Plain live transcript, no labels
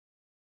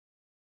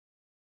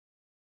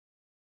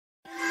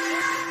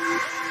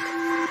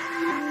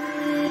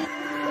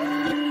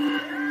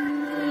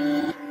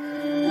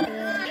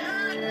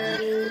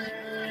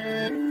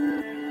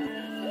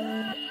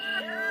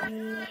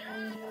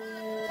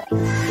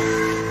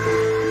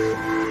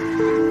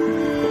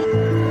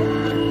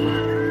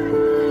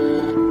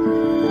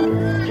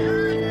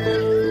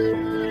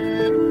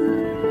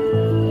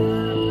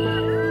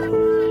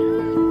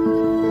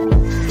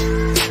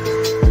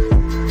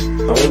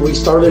we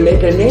started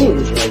making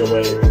names right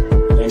away.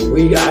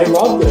 And I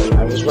loved it.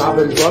 I was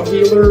robbing drug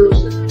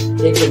dealers, and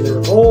taking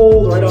their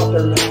gold right off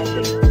their neck.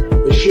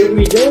 And the shit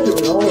we did,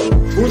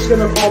 who's going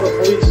to call the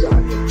police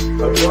on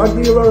you? A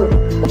drug dealer?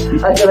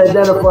 I can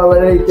identify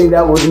with anything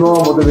that was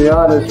normal, to be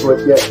honest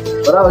with you.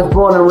 But I was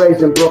born and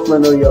raised in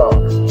Brooklyn, New York.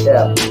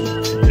 Yeah.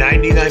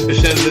 99%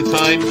 of the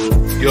time,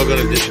 you're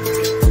going to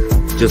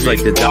disappear. Just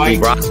like the Donnie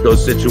Brasco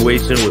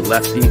situation with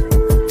Lefty?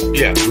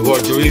 Yeah,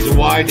 because the reason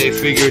why, they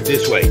figure it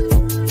this way.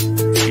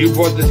 You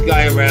brought this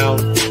guy around,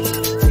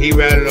 he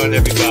ratted on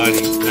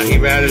everybody, now he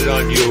ratted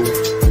on you.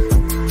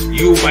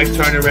 You might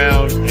turn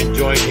around and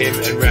join him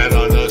and rat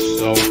on us,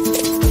 so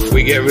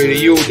we get rid of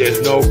you,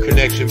 there's no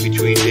connection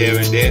between there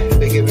and there,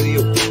 and they get rid of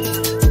you.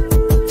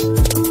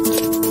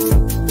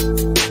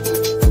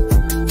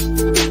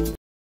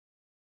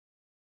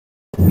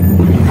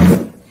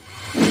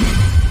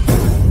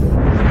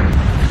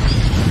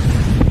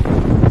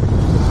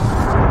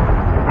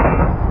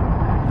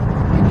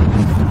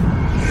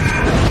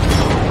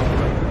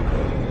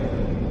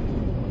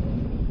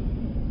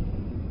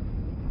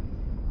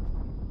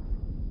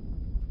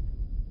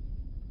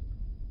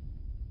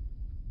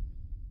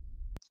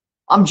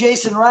 I'm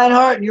Jason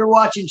Reinhardt, and you're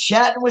watching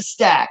Chattin with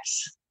Staxx.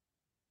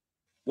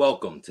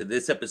 Welcome to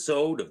this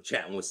episode of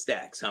Chattin with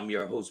Staxx. I'm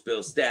your host,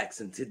 Bill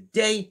Staxx, and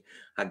today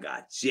I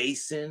got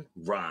Jason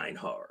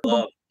Reinhardt.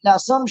 Now,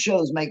 some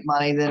shows make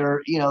money that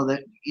are,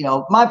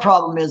 my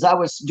problem is I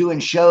was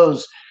doing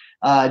shows,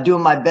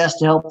 doing my best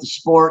to help the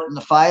sport and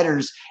the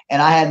fighters,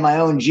 and I had my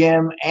own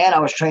gym, and I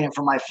was training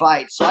for my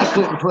fight, so I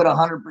couldn't put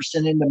 100%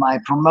 into my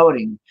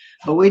promoting.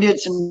 But we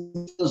did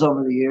some shows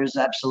over the years,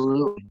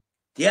 absolutely.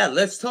 Yeah,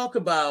 let's talk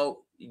about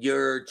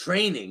your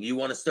training. You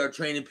want to start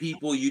training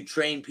people. You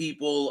train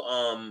people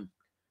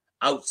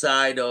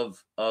outside of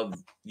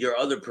your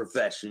other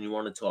profession. You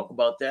want to talk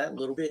about that a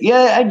little bit?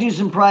 Yeah, I do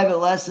some private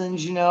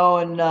lessons,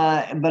 and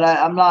but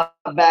I'm not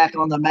back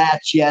on the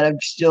mats yet.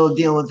 I'm still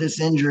dealing with this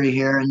injury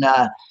here, and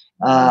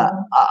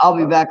I'll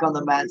be back on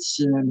the mats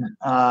soon.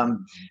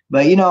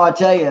 But I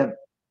tell you,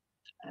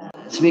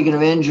 speaking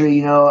of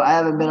injury, I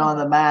haven't been on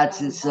the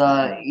mats. It's,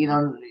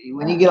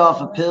 when you get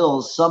off of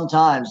pills,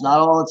 sometimes, not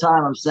all the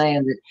time, I'm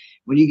saying that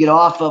when you get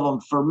off of them,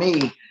 for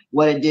me,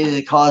 what it did is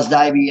it caused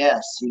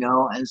IBS,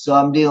 and so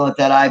I'm dealing with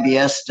that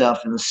IBS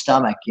stuff in the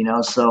stomach,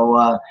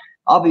 so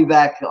I'll be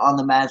back on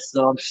the mats,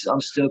 though.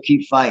 I'm still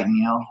keep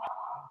fighting,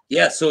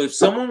 Yeah, so if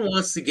someone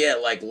wants to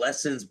get like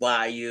lessons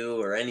by you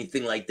or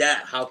anything like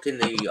that, how can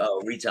they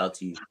reach out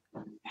to you?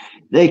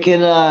 They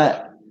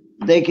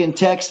can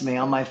text me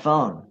on my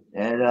phone.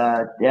 And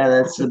yeah,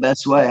 that's the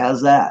best way.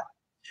 How's that?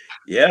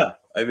 Yeah,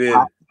 I mean,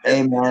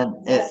 hey man,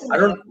 I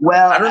don't know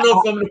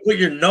if I'm gonna put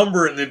your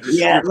number in the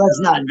description. Yeah, let's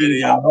not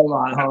do that. Hold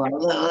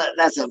on.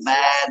 That's a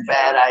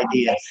bad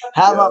idea.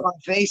 How about on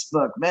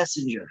Facebook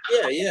Messenger?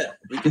 Yeah,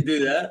 we can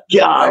do that.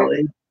 Golly,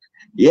 right?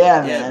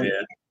 Yeah, man.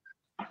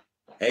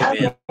 Hey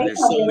man, there's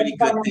so many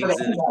good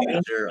things in the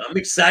future. I'm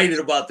excited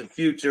about the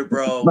future,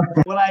 bro.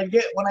 When I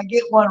get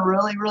one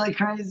really, really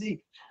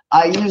crazy,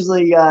 I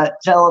usually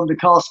tell them to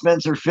call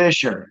Spencer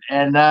Fisher,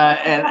 and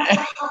and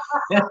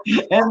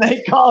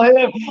they call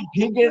him.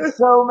 He gets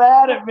so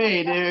mad at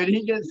me, dude.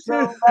 He gets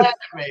so mad at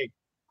me.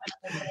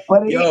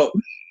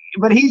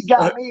 But he's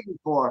got me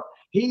before.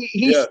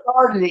 He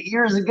started it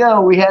years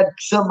ago. We had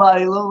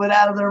somebody a little bit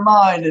out of their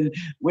mind, and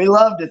we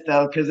loved it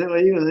though because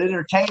he was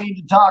entertaining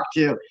to talk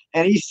to.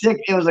 And he's sick.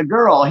 It was a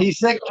girl. He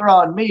sicked her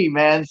on me,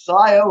 man. So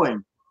I owe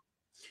him.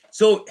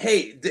 So,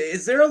 hey,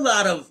 is there a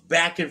lot of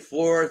back and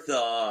forth,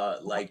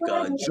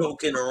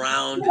 joking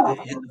around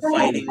in the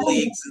fighting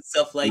leagues and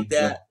stuff like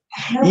that?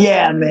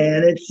 Yeah,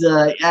 man, it's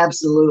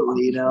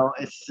absolutely,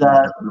 it's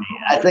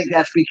I think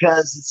that's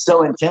because it's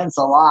so intense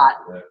a lot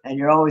and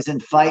you're always in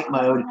fight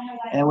mode.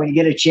 And when you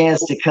get a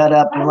chance to cut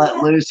up and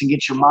let loose and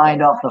get your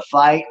mind off the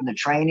fight and the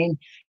training,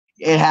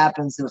 it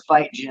happens in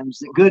fight gyms.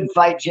 The good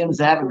fight gyms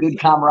that have a good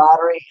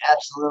camaraderie,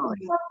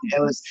 absolutely. It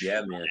was,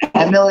 yeah, man.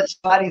 And military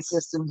fighting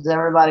systems,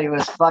 everybody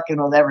was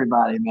fucking with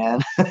everybody,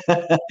 man.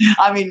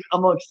 I mean,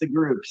 amongst the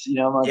groups,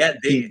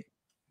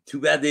 too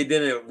bad they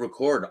didn't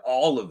record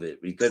all of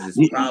it because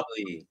it's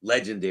probably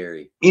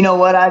legendary. You know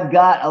what? I've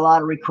got a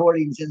lot of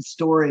recordings in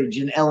storage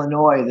in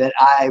Illinois that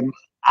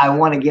I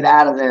want to get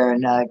out of there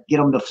and get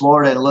them to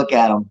Florida and look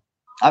at them.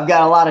 I've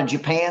got a lot of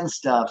Japan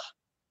stuff.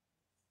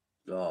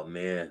 Oh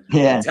man,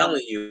 yeah. I'm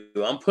telling you,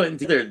 I'm putting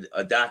together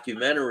a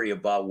documentary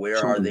about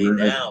where are they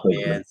now,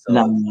 man. So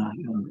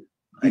no.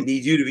 I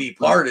need you to be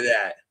part of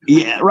that.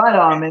 Yeah, right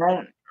on,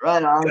 man.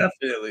 Right on.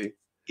 Definitely.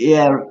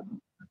 Yeah.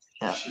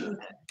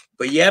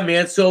 But yeah,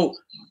 man. So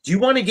do you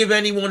want to give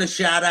anyone a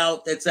shout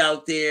out that's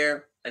out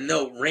there? I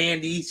know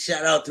Randy.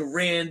 Shout out to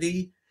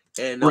Randy.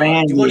 And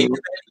Randy. Do you want to give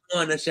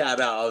anyone a shout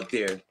out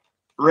there?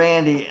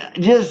 Randy,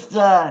 just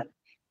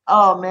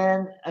oh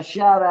man, a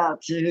shout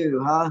out to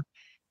who, huh?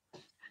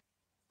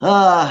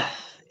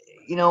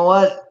 You know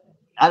what?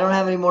 I don't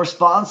have any more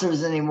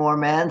sponsors anymore,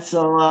 man.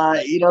 So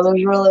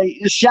there's really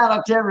a shout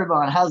out to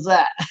everyone. How's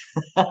that?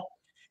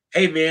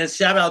 Hey, man,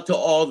 shout out to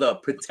all the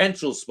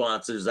potential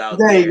sponsors out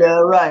There there. you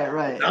go.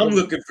 Right. I'm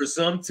looking for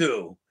some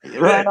too.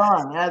 Right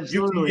on. You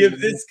Absolutely. can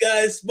give this guy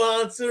a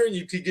sponsor, and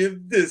you can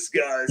give this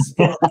guy a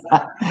sponsor.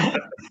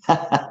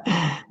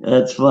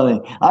 That's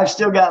funny. I've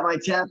still got my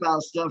tap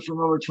out stuff from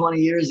over 20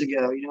 years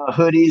ago, you know,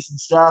 hoodies and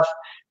stuff.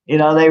 You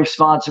know, they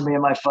sponsored me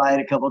in my fight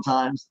a couple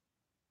times.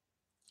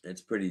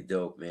 It's pretty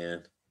dope,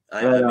 man.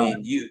 Right I on.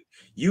 mean,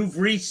 you've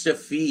reached a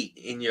feat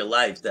in your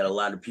life that a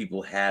lot of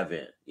people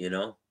haven't, you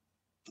know?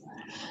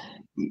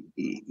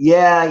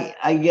 Yeah,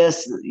 I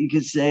guess you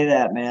could say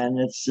that, man.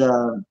 It's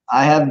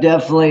I have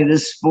definitely,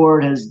 this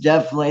sport has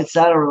definitely, it's,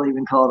 I don't really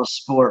even call it a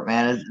sport,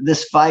 man.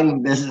 This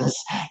fighting business,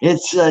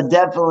 it's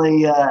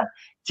definitely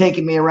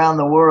taken me around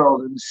the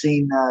world and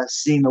seen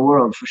the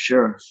world for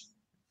sure.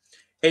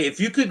 Hey, if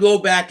you could go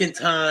back in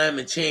time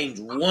and change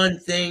one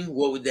thing,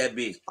 what would that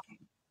be?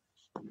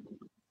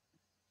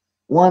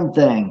 One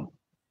thing.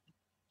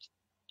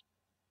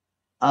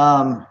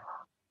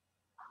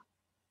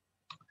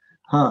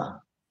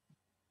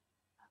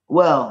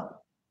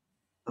 Well,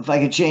 if I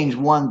could change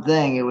one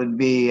thing, it would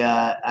be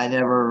I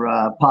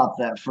never popped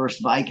that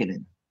first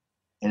Vicodin.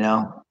 You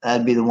know,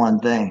 that'd be the one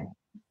thing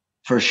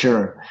for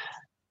sure.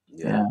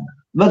 Yeah.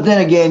 But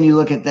then again, you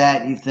look at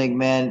that and you think,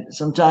 man,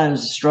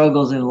 sometimes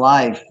struggles in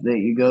life that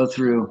you go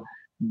through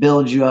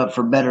build you up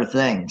for better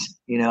things,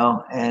 you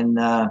know, and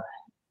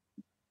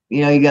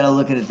you know, you got to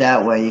look at it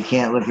that way. You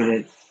can't look at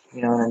it,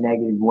 you know, in a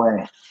negative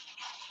way.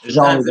 There's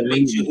Sometimes always it a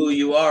makes you reason. who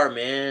you are,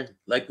 man.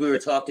 Like we were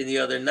talking the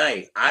other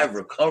night. I've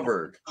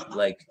recovered.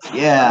 Like,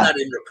 Yeah. I'm not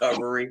in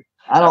recovery.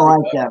 I don't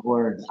like that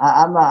word.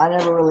 I'm not. I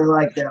never really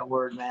liked that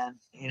word, man.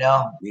 You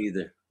know.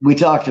 Neither. We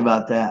talked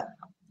about that.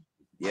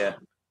 Yeah.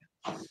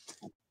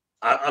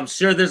 I'm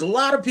sure there's a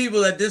lot of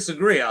people that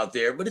disagree out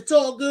there, but it's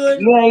all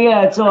good.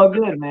 Yeah, it's all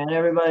good, man.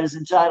 Everybody's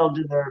entitled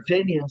to their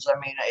opinions. I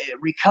mean,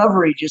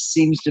 recovery just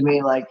seems to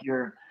me like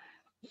you're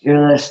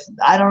this.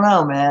 I don't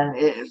know, man.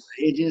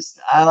 It just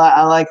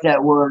I like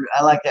that word.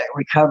 I like that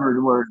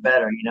recovered word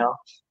better. You know.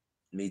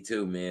 Me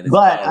too, man. It's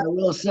But powerful. I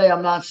will say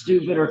I'm not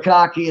stupid or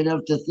cocky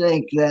enough to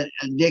think that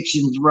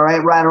addiction's right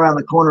around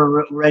the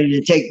corner, ready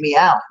to take me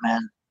out,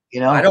 man. You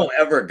know, I don't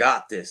ever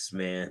got this,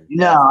 man.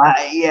 No,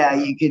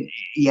 you could.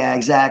 Yeah,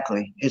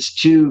 exactly. It's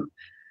too.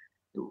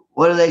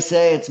 What do they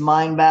say? It's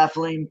mind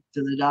baffling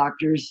to the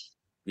doctors.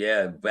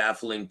 Yeah,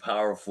 baffling,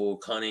 powerful,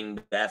 cunning,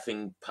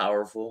 baffling,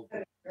 powerful.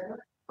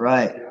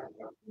 Right.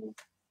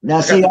 Now,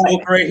 I got the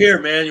book right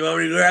here, man. You want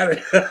me to grab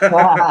it?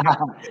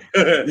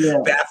 Yeah.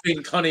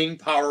 Baffling, cunning,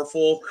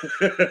 powerful.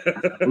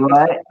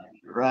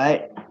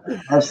 Right.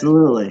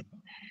 Absolutely.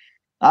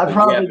 I But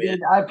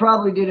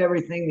probably did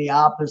everything the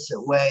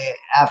opposite way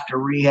after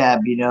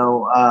rehab, you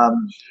know,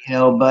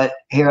 but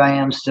here I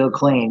am still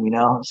clean, you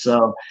know,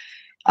 so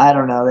I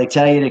don't know. They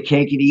tell you to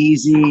take it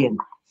easy and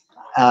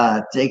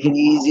take it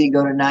easy,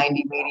 go to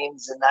 90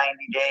 meetings in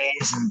 90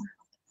 days. And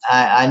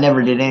I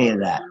never did any of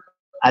that.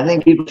 I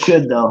think people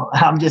should, though.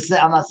 I'm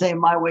not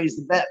saying my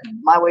way's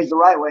my way's the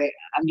right way.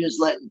 I'm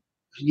just letting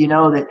you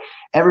know that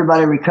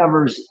everybody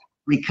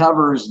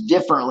recovers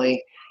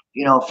differently,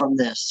 you know, from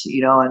this,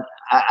 you know, and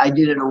I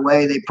did it a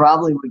way they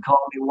probably would call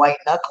me white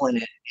knuckling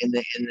it in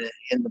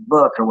the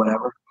book or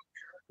whatever.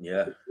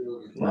 Yeah.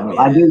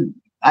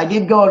 I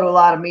did go to a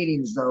lot of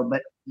meetings though,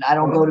 but I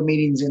don't go to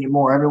meetings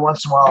anymore. Every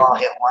once in a while I'll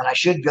hit one. I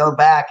should go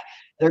back.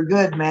 They're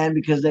good, man,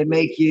 because they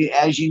make you,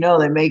 as you know,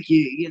 they're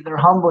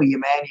humble you,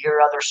 man. You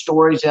hear other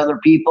stories, other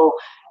people,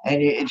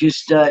 and it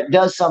just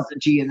does something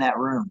to you in that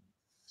room.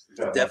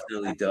 It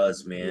definitely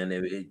does, man.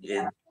 It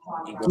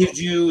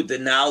gives you the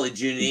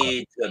knowledge you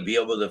need to be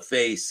able to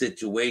face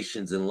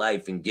situations in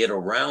life and get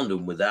around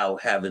them without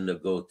having to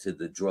go to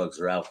the drugs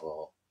or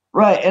alcohol.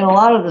 Right, and a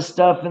lot of the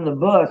stuff in the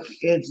book,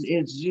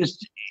 it's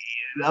just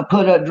I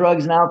put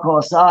drugs and alcohol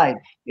aside.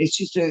 It's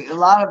just a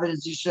lot of it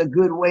is just a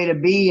good way to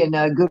be and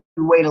a good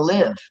way to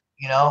live.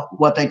 You know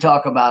what they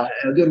talk about,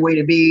 a good way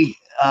to be.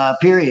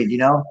 Period. You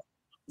know.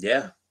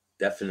 Yeah,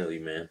 definitely,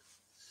 man.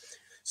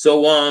 So,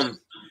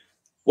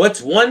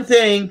 what's one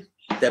thing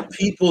that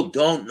people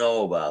don't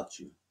know about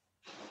you?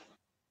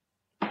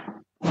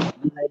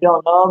 They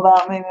don't know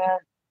about me, man.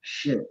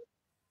 Shit.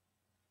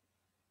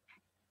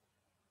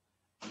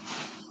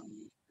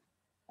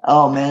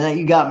 Oh man,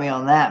 you got me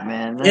on that,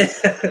 man.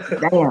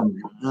 Damn.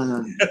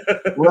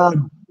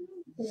 Well,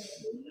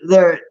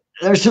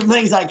 there's some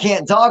things I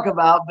can't talk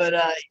about, but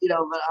you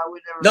know, but I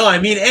would never. No, I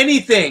mean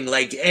anything.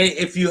 Like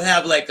if you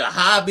have like a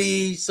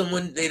hobby,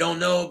 someone they don't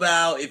know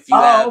about. If you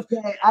have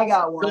okay, I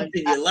got one.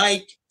 Something you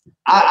like.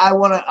 I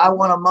want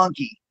a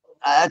monkey.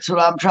 That's what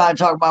I'm trying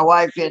to talk my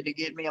wife into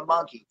get me a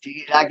monkey.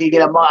 I could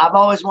get I've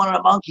always wanted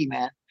a monkey,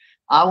 man.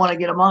 I want to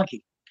get a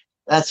monkey.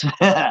 That's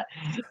hey,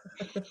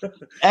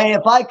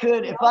 if I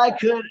could,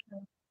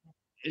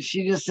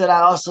 she just said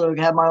I also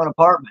have my own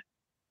apartment.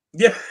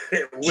 Yeah,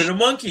 with a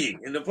monkey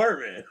in the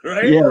apartment,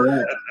 right? Yeah,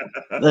 right.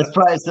 That's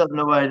probably something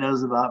nobody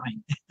knows about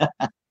me.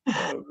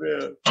 Oh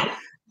man,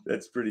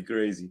 that's pretty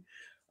crazy.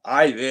 All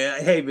right,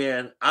 man. Hey,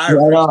 man, I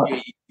Right on.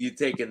 appreciate you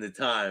taking the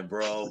time,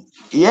 bro.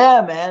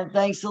 Yeah, man.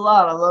 Thanks a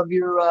lot. I love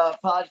your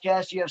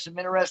podcast. You have some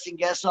interesting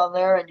guests on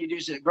there, and you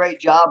do a great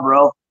job,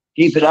 bro.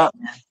 Keep it up,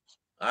 man.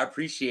 I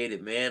appreciate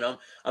it, man.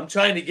 I'm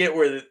trying to get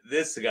where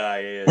this guy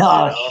is.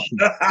 Oh,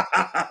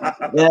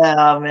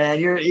 yeah, man.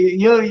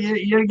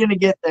 You're gonna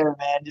get there,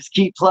 man. Just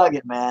keep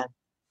plugging, man.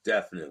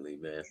 Definitely,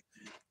 man.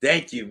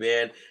 Thank you,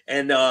 man.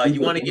 And you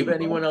want to give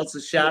anyone else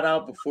a shout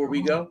out before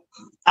we go?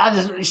 I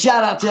just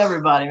shout out to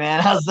everybody,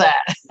 man. How's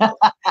that?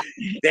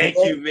 Thank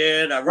you,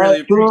 man. I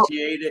really Cool.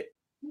 appreciate it.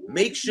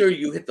 Make sure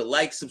you hit the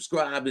like,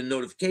 subscribe, and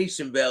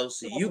notification bell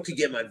so you can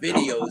get my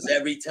videos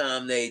every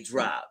time they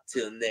drop.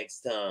 Till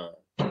next time.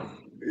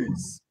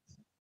 Peace.